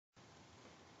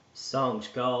Song's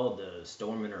called The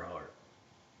Storm in Her Heart.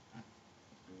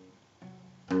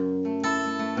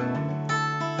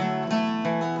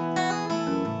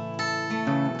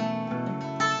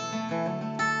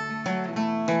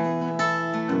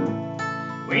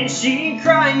 When she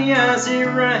cries, it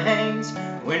rains.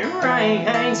 When it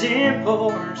rains, it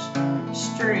pours.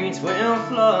 Streets will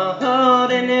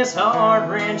flood in this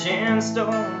heart-wrenching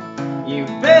storm. You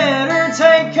better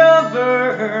take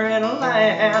cover, it'll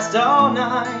last all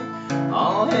night.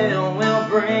 All hell will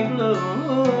break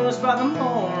loose by the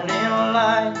morning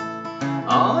light.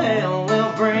 All hell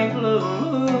will break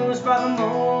loose by the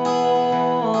morning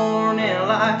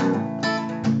light.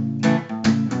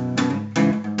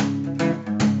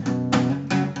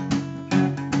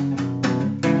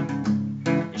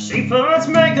 She puts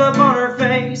makeup on her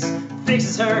face,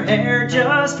 fixes her hair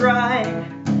just right.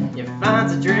 You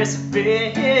finds a dress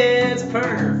that fits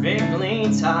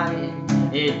perfectly tight.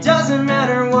 It doesn't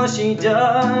matter what she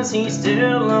does, he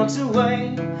still looks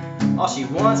away. All she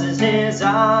wants is his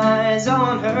eyes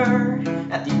on her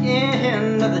at the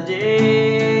end of the day.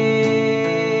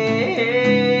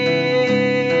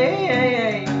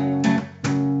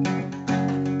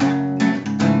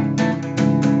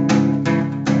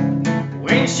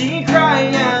 When she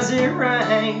cries, it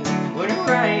rains. When it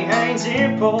rains,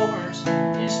 it pours.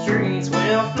 The streets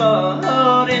will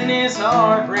flood in this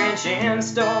heart-wrenching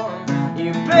storm.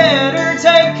 You better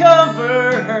take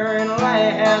cover and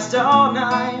last all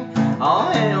night.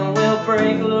 All hell will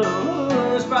break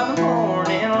loose by the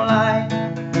morning light.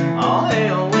 All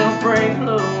hell will break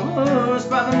loose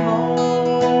by the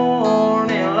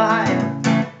morning light.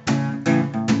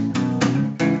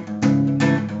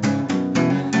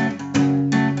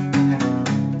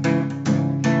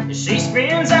 She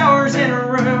spends hours in her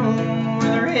room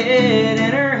with her head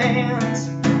in her hands,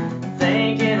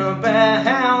 thinking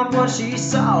about what she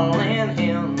saw in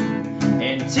him,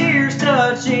 and tears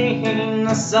touching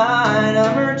the side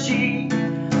of her cheek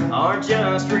are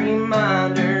just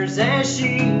reminders that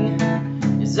she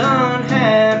is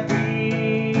unhappy.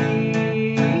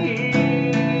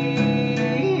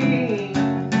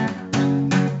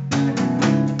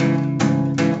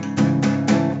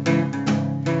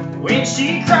 When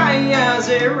she cries,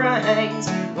 it rains.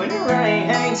 When it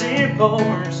rains, it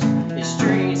pours. The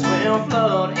streets will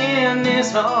flood in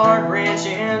this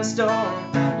heart-wrenching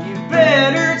storm. You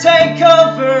better take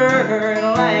cover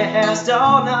and last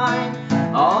all night.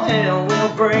 All hell will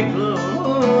break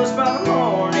loose by the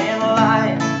morning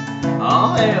light.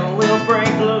 All hell will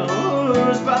break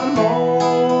loose by the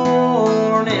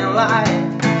morning light.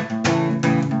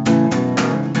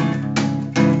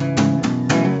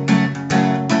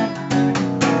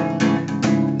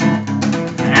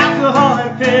 Alcohol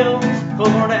and pills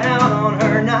poured out on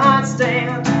her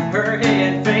nightstand, her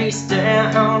head face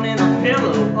down in a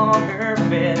pillow on her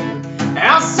bed.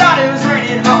 Outside it was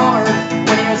raining hard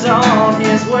when he was on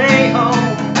his way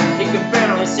home. He could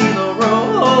barely see the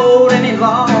road and he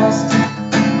lost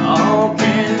all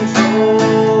control.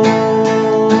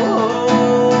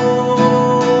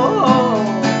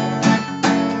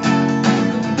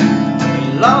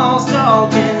 He lost all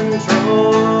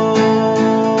control.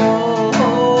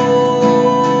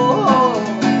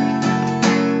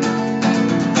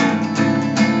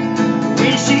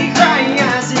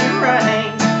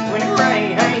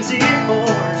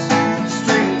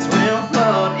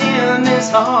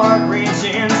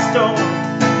 Heart-wrenching storm.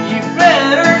 You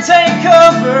better take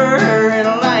cover and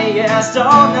last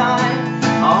all night.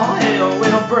 All hell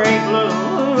will break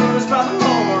loose by the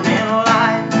morning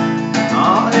light.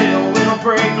 All hell will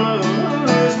break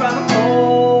loose by the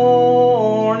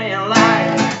morning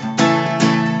light.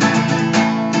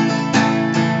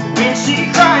 When she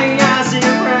cries, it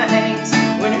rains.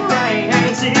 When it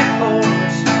rains, it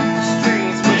pours. The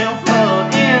streets will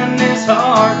flood in this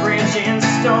heart-wrenching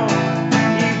storm.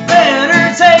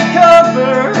 Take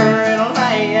cover, it'll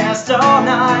last all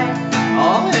night.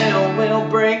 All hell will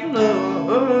break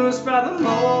loose by the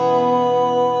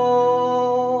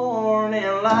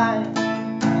morning light.